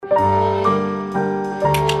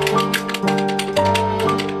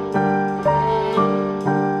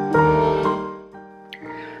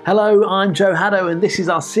Hello, I'm Joe Haddo, and this is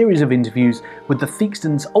our series of interviews with the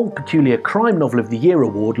Theakston's Old Peculier Crime Novel of the Year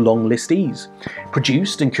Award long listees.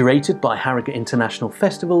 Produced and curated by Harrogate International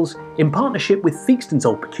Festivals in partnership with Theakston's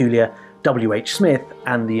Old Peculier, W.H. Smith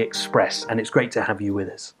and The Express, and it's great to have you with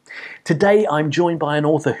us. Today I'm joined by an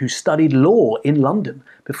author who studied law in London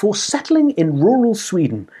before settling in rural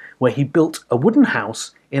Sweden, where he built a wooden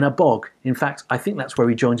house in a bog. In fact, I think that's where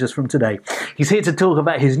he joins us from today. He's here to talk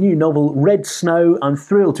about his new novel, Red Snow. I'm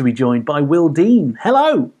thrilled to be joined by Will Dean.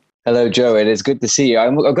 Hello. Hello, Joe. It is good to see you.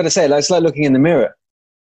 I've got to say, it's like looking in the mirror.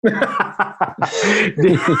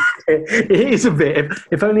 It is a bit.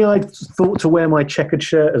 If only I thought to wear my checkered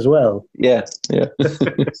shirt as well. Yeah.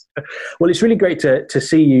 Well, it's really great to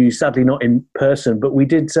see you. Sadly, not in person, but we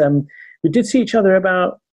did see each other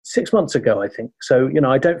about 6 months ago, I think. So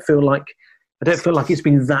I don't feel like it's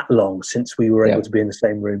been that long since we were able to be in the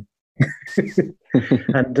same room.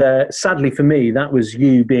 And sadly for me, that was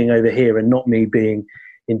you being over here and not me being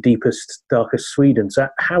in deepest, darkest Sweden. So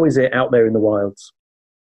how is it out there in the wilds?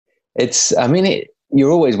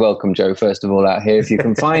 You're always welcome, Joe, first of all, out here. If you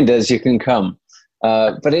can find us, you can come.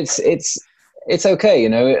 But it's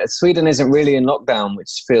okay. Sweden isn't really in lockdown,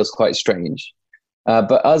 which feels quite strange.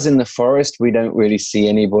 But us in the forest, we don't really see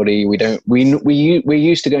anybody. We're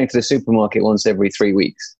used to going to the supermarket once every 3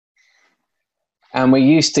 weeks. And we're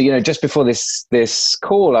used to, just before this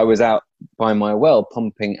call, I was out by my well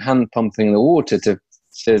hand pumping the water to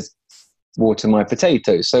water my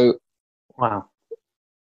potatoes. So, wow.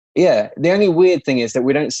 Yeah, the only weird thing is that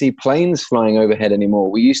we don't see planes flying overhead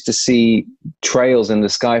anymore. We used to see trails in the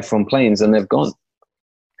sky from planes, and they've gone.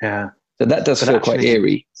 Yeah. So that does feel quite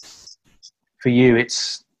eerie. For you,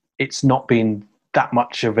 it's not been that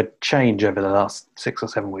much of a change over the last 6 or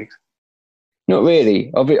 7 weeks. Not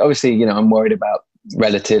really. Obviously, I'm worried about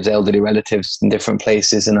relatives, elderly relatives in different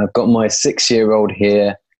places, and I've got my 6-year-old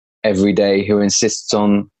here every day who insists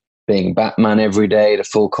on being Batman every day, the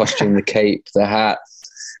full costume, the cape, the hat.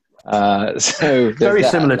 So very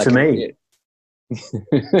similar to me.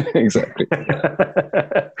 Exactly.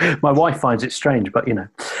 My wife finds it strange, but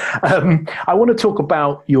I want to talk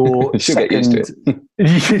about your She'll second. Get used to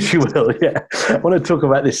it. She will, yeah. I want to talk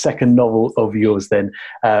about this second novel of yours, then,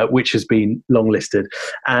 which has been longlisted,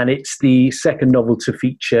 and it's the second novel to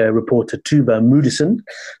feature reporter Tuva Moodyson.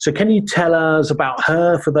 So, can you tell us about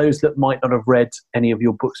her for those that might not have read any of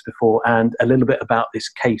your books before, and a little bit about this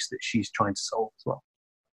case that she's trying to solve as well?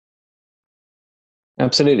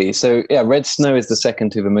 Absolutely. So, Red Snow is the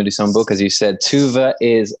second Tuva Moodyson book. As you said, Tuva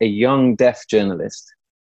is a young deaf journalist,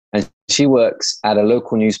 and she works at a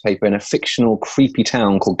local newspaper in a fictional, creepy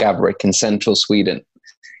town called Gavrik in central Sweden.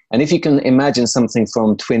 And if you can imagine something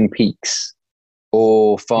from Twin Peaks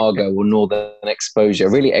or Fargo or Northern Exposure,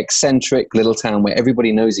 really eccentric little town where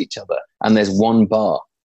everybody knows each other, and there's one bar.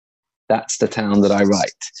 That's the town that I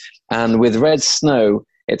write. And with Red Snow,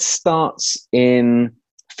 it starts in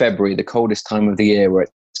February, the coldest time of the year, where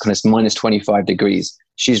it's kind of minus 25 degrees.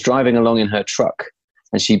 She's driving along in her truck,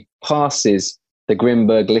 and she passes the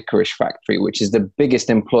Grimberg licorice factory, which is the biggest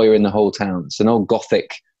employer in the whole town. It's an old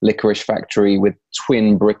Gothic licorice factory with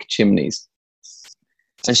twin brick chimneys.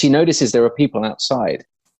 And she notices there are people outside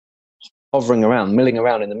hovering around, milling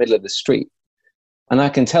around in the middle of the street. And I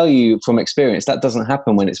can tell you from experience, that doesn't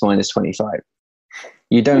happen when it's minus 25.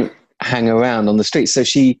 You don't hang around on the street. So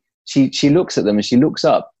she looks at them, and she looks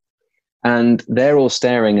up, and they're all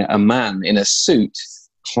staring at a man in a suit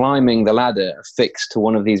climbing the ladder affixed to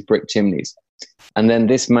one of these brick chimneys. And then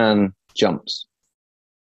this man jumps.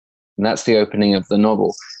 And that's the opening of the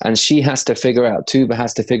novel. And Tuva has to figure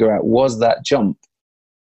out, was that jump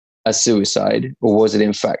a suicide, or was it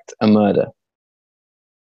in fact a murder?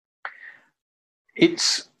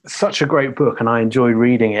 It's such a great book, and I enjoyed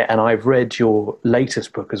reading it. And I've read your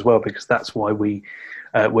latest book as well, because that's why we're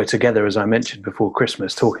together, as I mentioned, before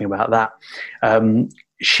Christmas, talking about that.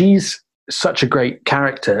 She's such a great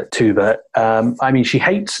character, Tuva. She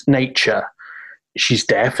hates nature. She's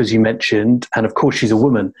deaf, as you mentioned, and of course she's a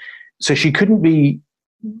woman. So she couldn't be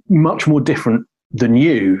much more different than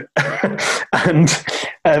you. And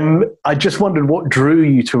I just wondered what drew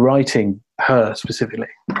you to writing her specifically.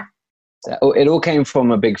 It all came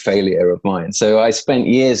from a big failure of mine. So I spent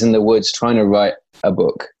years in the woods trying to write a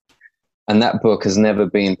book. And that book has never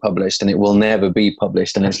been published, and it will never be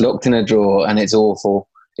published. And it's locked in a drawer, and it's awful.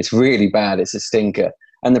 It's really bad. It's a stinker.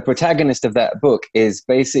 And the protagonist of that book is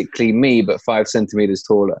basically me, but 5 centimeters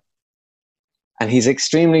taller. And he's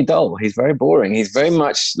extremely dull. He's very boring. He's very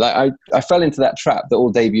much like, I fell into that trap that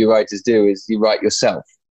all debut writers do, is you write yourself,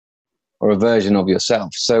 or a version of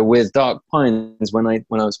yourself. So with Dark Pines, when I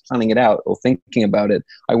was planning it out or thinking about it,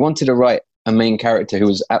 I wanted to write a main character who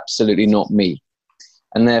was absolutely not me,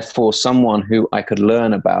 and therefore someone who I could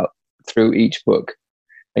learn about through each book.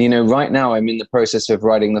 And, you know, right now I'm in the process of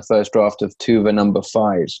writing the first draft of Tuva number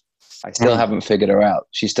 5. I still haven't figured her out.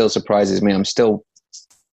 She still surprises me. I'm still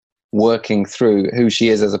working through who she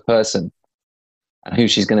is as a person and who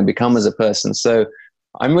she's going to become as a person. So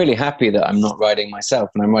I'm really happy that I'm not writing myself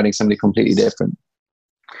and I'm writing somebody completely different.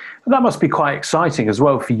 That must be quite exciting as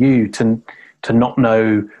well for you to not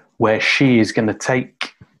know where she is going to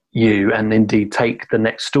take you and indeed take the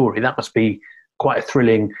next story. That must be quite a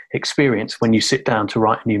thrilling experience when you sit down to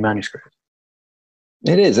write a new manuscript.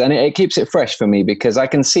 It is, and it keeps it fresh for me because I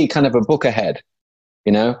can see kind of a book ahead.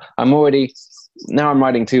 You know, I'm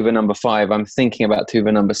writing Tuva number 5. I'm thinking about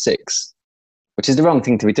Tuva number 6, which is the wrong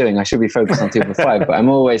thing to be doing. I should be focused on Tuva 5, but I'm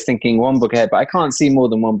always thinking one book ahead, but I can't see more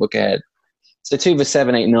than one book ahead. So Tuva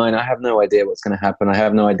 7, 8, 9, I have no idea what's going to happen. I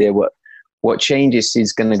have no idea what changes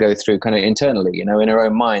she's going to go through kind of internally, you know, in her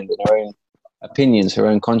own mind, in her own opinions, her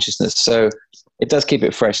own consciousness. So it does keep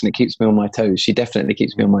it fresh and it keeps me on my toes. She definitely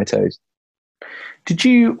keeps me on my toes. Did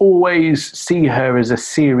you always see her as a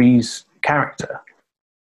series character?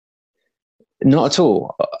 Not at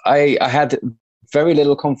all. I had very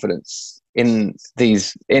little confidence in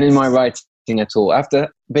my writing at all.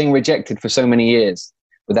 After being rejected for so many years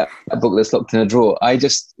with that book that's locked in a drawer, I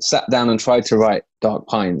just sat down and tried to write Dark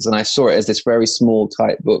Pines, and I saw it as this very small,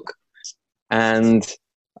 tight book. And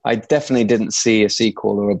I definitely didn't see a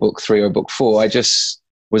sequel or a book 3 or a book 4. I just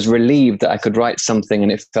was relieved that I could write something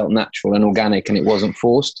and it felt natural and organic and it wasn't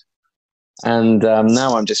forced. And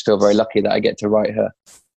now I just feel very lucky that I get to write her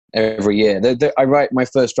every year. I write my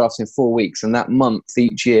first drafts in 4 weeks, and that month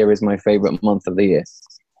each year is my favorite month of the year.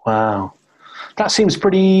 Wow. That seems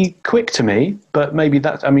pretty quick to me, but maybe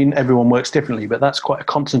that, I mean, everyone works differently, but that's quite a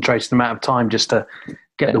concentrated amount of time just to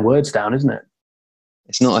get the words down, isn't it?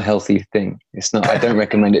 It's not a healthy thing. It's not. I don't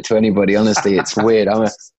recommend it to anybody. Honestly, it's weird.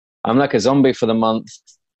 I'm like a zombie for the month,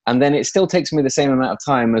 and then it still takes me the same amount of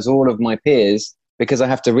time as all of my peers because I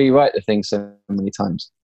have to rewrite the thing so many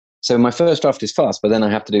times. So my first draft is fast, but then I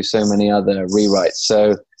have to do so many other rewrites.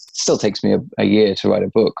 So it still takes me a year to write a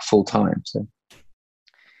book full time. So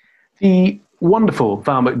the wonderful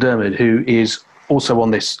Val McDermid, who is also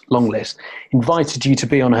on this long list, invited you to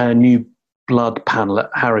be on her New Blood panel at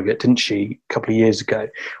Harrogate, didn't she, a couple of years ago?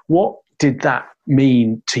 What did that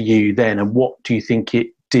mean to you then, and what do you think it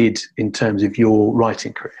did in terms of your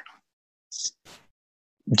writing career?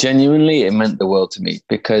 Genuinely, it meant the world to me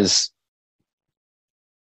because,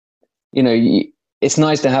 you know, it's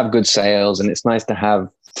nice to have good sales and it's nice to have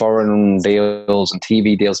foreign deals and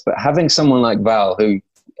TV deals, but having someone like Val, who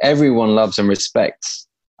everyone loves and respects,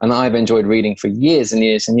 and I've enjoyed reading for years and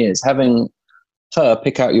years and years, having her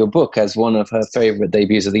pick out your book as one of her favorite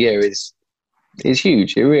debuts of the year is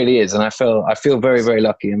huge. It really is. And I feel very, very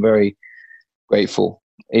lucky and very grateful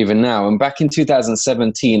even now. And back in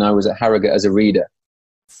 2017, I was at Harrogate as a reader.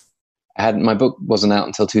 My book wasn't out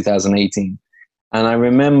until 2018. And I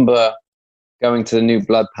remember going to the New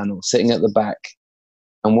Blood panel, sitting at the back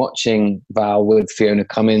and watching Val with Fiona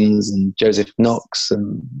Cummins and Joseph Knox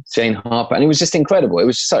and Jane Harper. And it was just incredible. It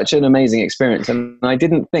was such an amazing experience. And I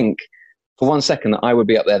didn't think for one second that I would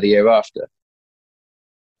be up there the year after.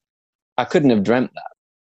 I couldn't have dreamt that.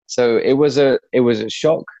 So it was a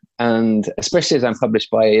shock. And especially as I'm published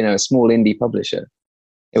by, you know, a small indie publisher,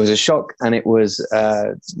 it was a shock, and it was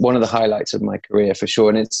one of the highlights of my career for sure.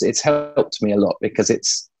 And it's helped me a lot because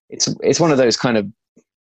it's one of those kind of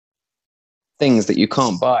things that you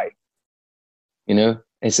can't buy, you know.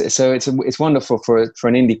 It's wonderful for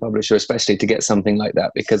an indie publisher, especially, to get something like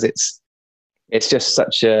that, because it's just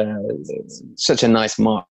such a nice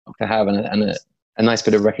mark to have and a nice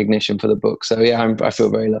bit of recognition for the book. So yeah, I feel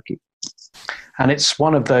very lucky. And it's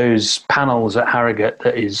one of those panels at Harrogate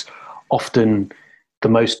that is often the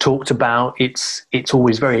most talked about. It's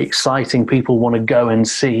always very exciting. People want to go and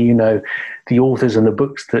see, you know, the authors and the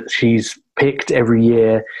books that she's picked every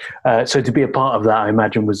year. So to be a part of that, I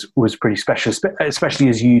imagine, was pretty special, especially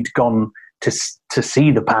as you'd gone to see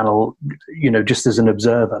the panel, you know, just as an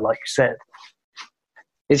observer, like you said.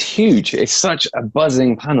 It's huge. It's such a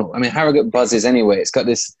buzzing panel. I mean, Harrogate buzzes anyway. It's got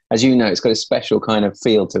this, as you know, it's got a special kind of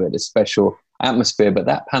feel to it, a special atmosphere. But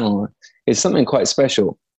that panel is something quite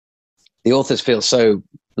special. The authors feel so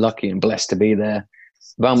lucky and blessed to be there.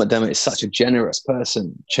 Val McDermid is such a generous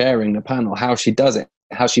person chairing the panel. How she does it,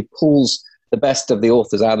 how she pulls the best of the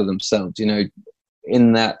authors out of themselves, you know,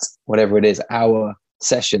 in that, whatever it is, hour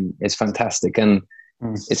session is fantastic. And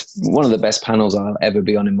it's one of the best panels I'll ever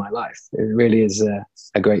be on in my life. It really is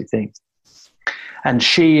a great thing. And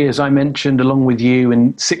she, as I mentioned, along with you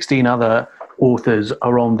and 16 other authors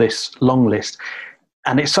are on this long list.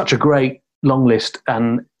 And it's such a great long list,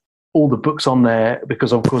 and all the books on there,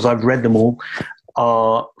 because of course I've read them all,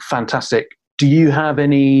 are fantastic. Do you have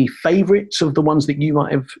any favourites of the ones that you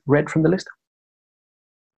might have read from the list?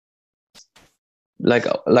 Like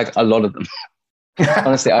a lot of them.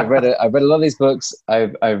 Honestly, I've read a lot of these books.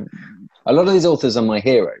 I've a lot of these authors are my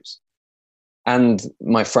heroes and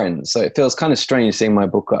my friends. So it feels kind of strange seeing my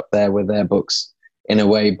book up there with their books in a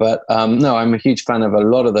way. But no, I'm a huge fan of a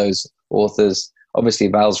lot of those authors. Obviously,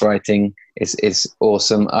 Val's writing is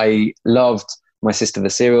awesome. I loved My Sister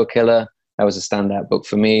the Serial Killer. That was a standout book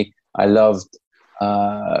for me. I loved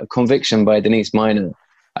Conviction by Denise Miner.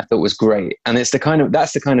 I thought was great. And that's the kind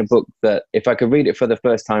of book that if I could read it for the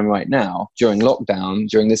first time right now during lockdown,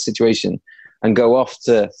 during this situation, and go off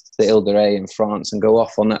to the Ile de Ré in France and go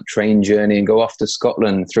off on that train journey and go off to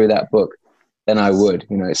Scotland through that book, then I would.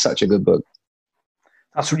 You know, it's such a good book.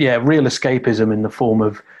 That's real escapism in the form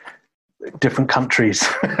of different countries,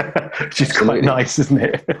 which is Absolutely. quite nice, isn't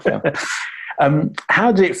it? Yeah.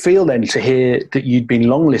 How did it feel then to hear that you'd been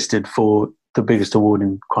longlisted for the biggest award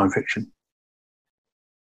in crime fiction?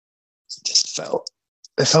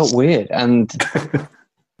 It felt weird and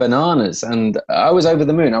bananas, and I was over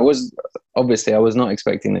the moon. I was not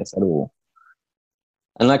expecting this at all.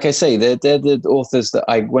 And like I say, they're the authors that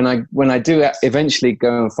when I do eventually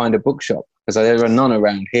go and find a bookshop, because there are none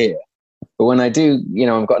around here. But when I do, you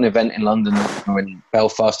know, I've got an event in London or in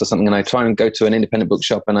Belfast or something, and I try and go to an independent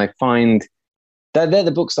bookshop, and I find that they're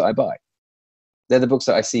the books that I buy. They're the books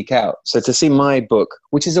that I seek out. So to see my book,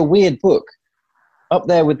 which is a weird book, up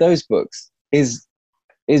there with those books is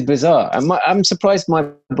bizarre. I'm surprised my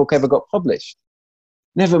book ever got published.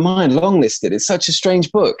 Never mind longlisted. It's such a strange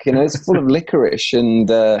book. You know, it's full of licorice and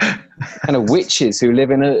kind of witches who live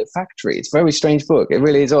in a factory. It's a very strange book. It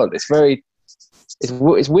really is odd. It's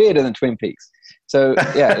weirder than Twin Peaks. So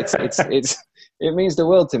yeah, it means the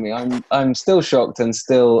world to me. I'm still shocked and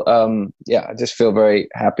still I just feel very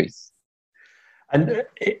happy. And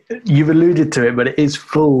you've alluded to it, but it is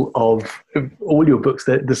full of all your books.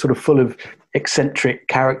 They're sort of full of eccentric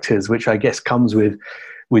characters, which I guess comes with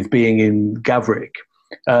being in Gavrick.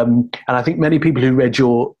 And I think many people who read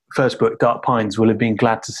your first book, Dark Pines, will have been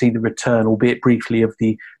glad to see the return, albeit briefly, of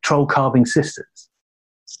the troll carving sisters.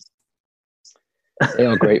 They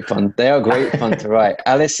are great fun. They are great fun to write.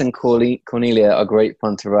 Alice and Cornelia are great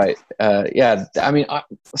fun to write. I mean,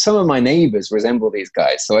 some of my neighbors resemble these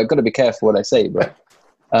guys, so I've got to be careful what I say. But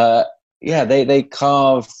they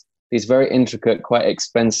carve these very intricate, quite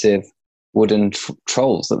expensive wooden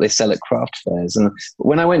trolls that they sell at craft fairs. And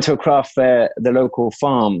when I went to a craft fair, the local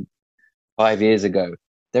farm 5 years ago,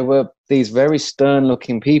 there were these very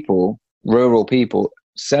stern-looking people, rural people,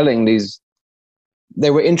 selling these. They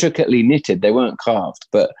were intricately knitted. They weren't carved,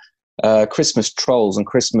 but Christmas trolls and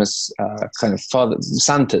Christmas kind of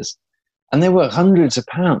Santas. And they were hundreds of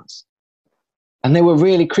pounds. And they were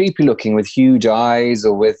really creepy looking with huge eyes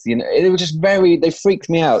or with, you know, they were just they freaked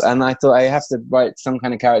me out. And I thought I have to write some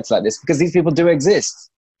kind of character like this because these people do exist,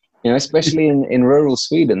 you know, especially in rural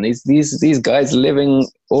Sweden. These guys living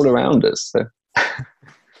all around us. So.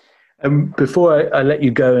 Before I let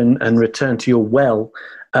you go and return to your well,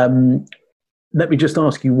 let me just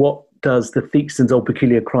ask you, what does the Theakston's Old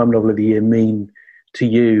Peculier Crime Novel of the Year mean to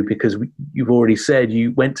you? Because you've already said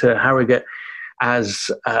you went to Harrogate as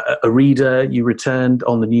a reader, you returned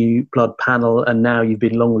on the New Blood panel, and now you've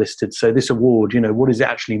been longlisted. So this award, you know, what does it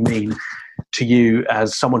actually mean to you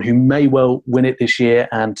as someone who may well win it this year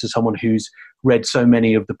and to someone who's read so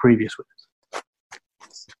many of the previous winners?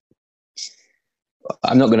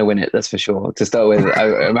 I'm not going to win it, that's for sure. To start with,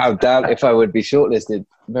 I doubt if I would be shortlisted.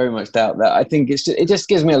 Very much doubt that. I think it just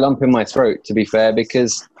gives me a lump in my throat, to be fair,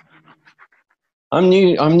 because I'm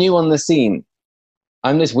new on the scene.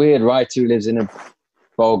 I'm this weird writer who lives in a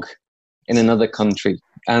bog in another country,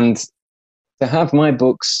 and to have my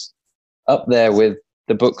books up there with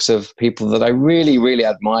the books of people that I really, really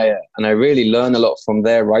admire and I really learn a lot from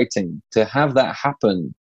their writing, to have that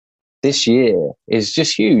happen this year is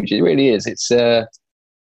just huge. It really is. It's it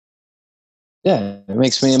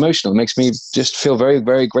makes me emotional. It makes me just feel very,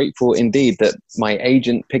 very grateful indeed that my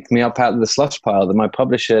agent picked me up out of the slush pile, that my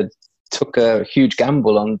publisher took a huge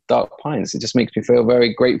gamble on Dark Pines. It just makes me feel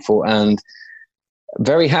very grateful and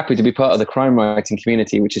very happy to be part of the crime writing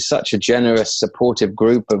community, which is such a generous, supportive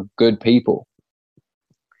group of good people.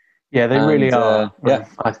 Yeah, they really are.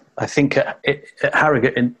 I think at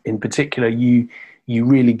Harrogate in particular, you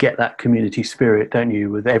really get that community spirit, don't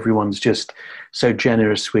you? With everyone's just so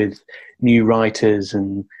generous with new writers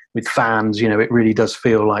and with fans. You know, it really does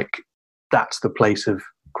feel like that's the place of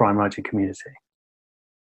crime writing community.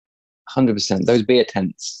 100%. Those beer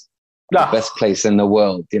tents, Ah. the best place in the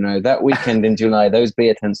world. You know, that weekend in July, those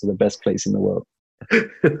beer tents are the best place in the world.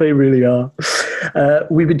 They really are.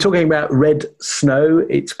 We've been talking about Red Snow.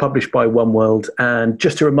 It's published by One World. And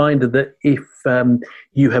just a reminder that if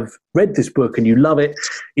you have read this book and you love it,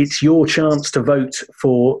 it's your chance to vote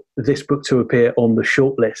for this book to appear on the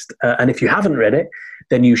shortlist. And if you haven't read it,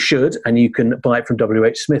 then you should, and you can buy it from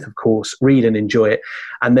W.H. Smith, of course, read and enjoy it.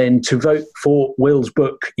 And then to vote for Will's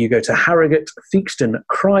book, you go to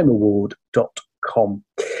HarrogateTheakstonCrimeAward.com.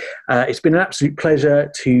 It's been an absolute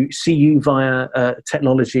pleasure to see you via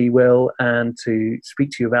technology, Will, and to speak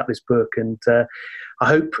to you about this book. And I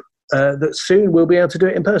hope that soon we'll be able to do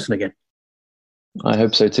it in person again. I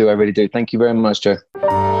hope so too. I really do. Thank you very much, Joe.